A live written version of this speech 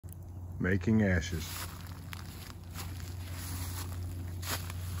making ashes.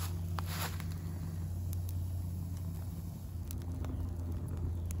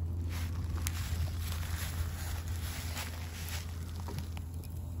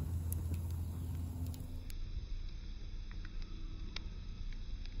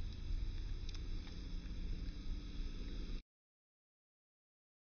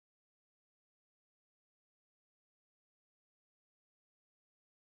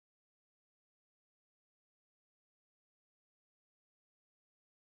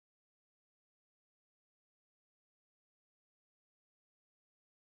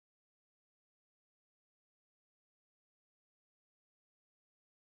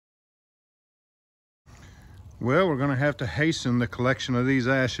 Well, we're gonna have to hasten the collection of these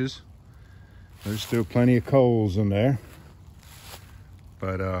ashes. There's still plenty of coals in there,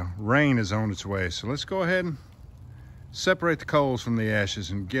 but rain is on its way. So let's go ahead and separate the coals from the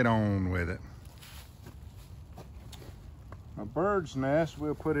ashes and get on with it. A bird's nest,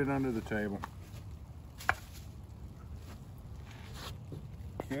 we'll put it under the table.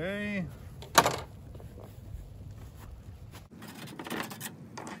 Okay.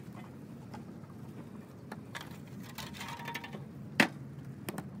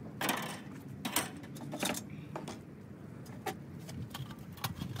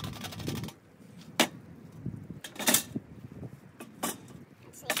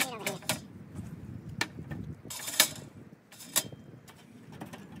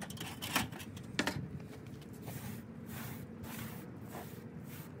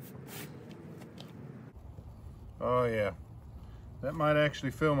 Oh yeah, that might actually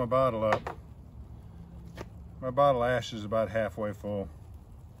fill my bottle up. My bottle ash is about halfway full.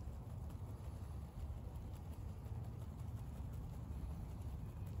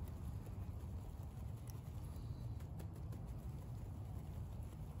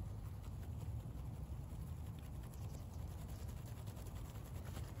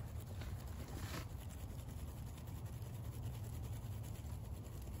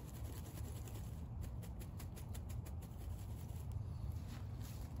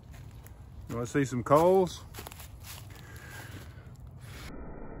 You want to see some coals?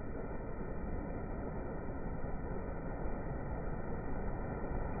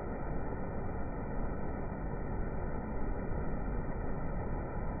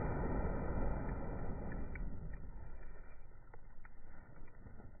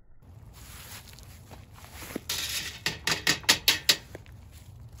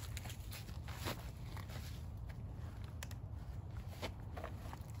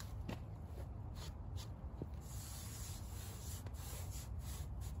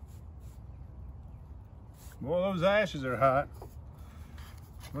 Well, those ashes are hot.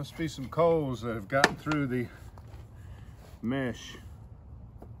 Must be some coals that have gotten through the mesh.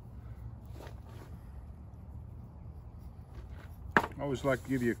 I always like to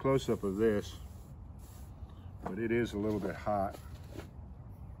give you a close-up of this, but it is a little bit hot.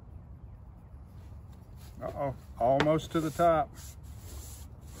 Uh-oh, almost to the top.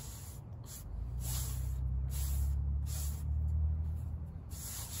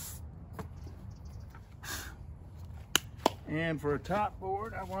 And for a top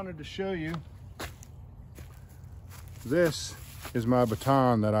board, I wanted to show you, this is my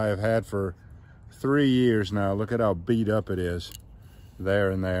baton that I have had for 3 years now. Look at how beat up it is,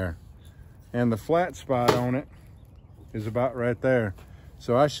 there and there. And the flat spot on it is about right there.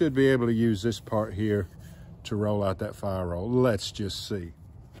 So I should be able to use this part here to roll out that fire roll. Let's just see.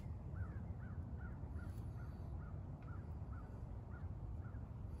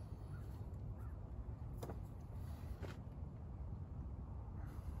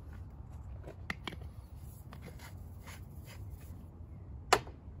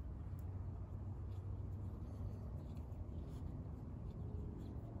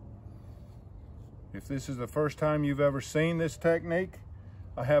 If this is the first time you've ever seen this technique,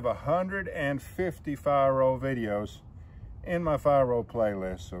 I have 150 fire roll videos in my fire roll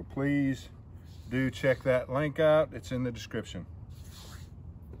playlist. So please do check that link out. It's in the description.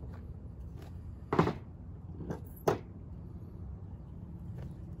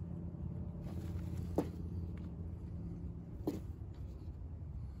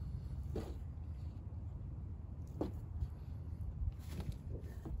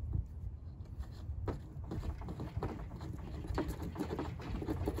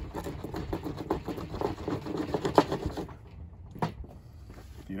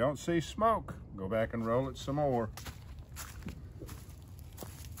 If you don't see smoke, go back and roll it some more.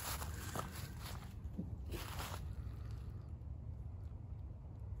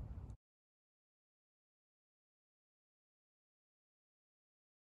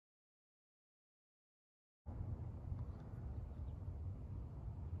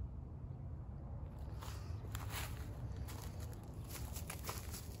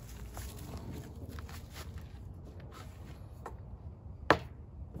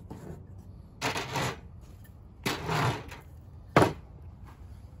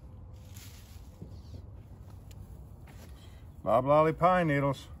 loblolly pine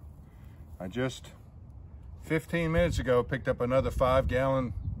needles. I just 15 minutes ago picked up another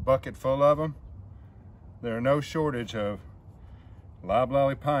 5-gallon bucket full of them. There are no shortage of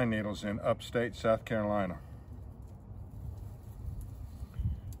loblolly pine needles in upstate South Carolina.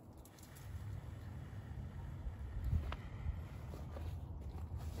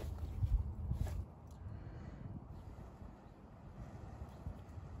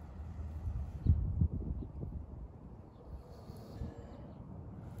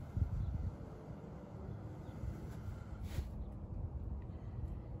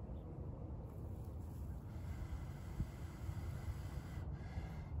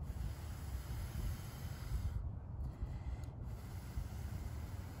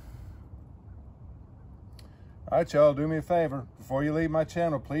 All right, y'all, do me a favor. Before you leave my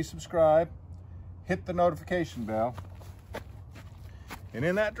channel, please subscribe, hit the notification bell, and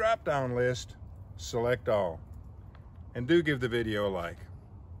in that drop-down list, select all. And do give the video a like.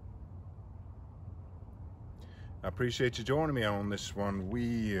 I appreciate you joining me on this one.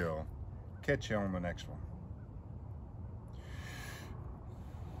 We'll catch you on the next one.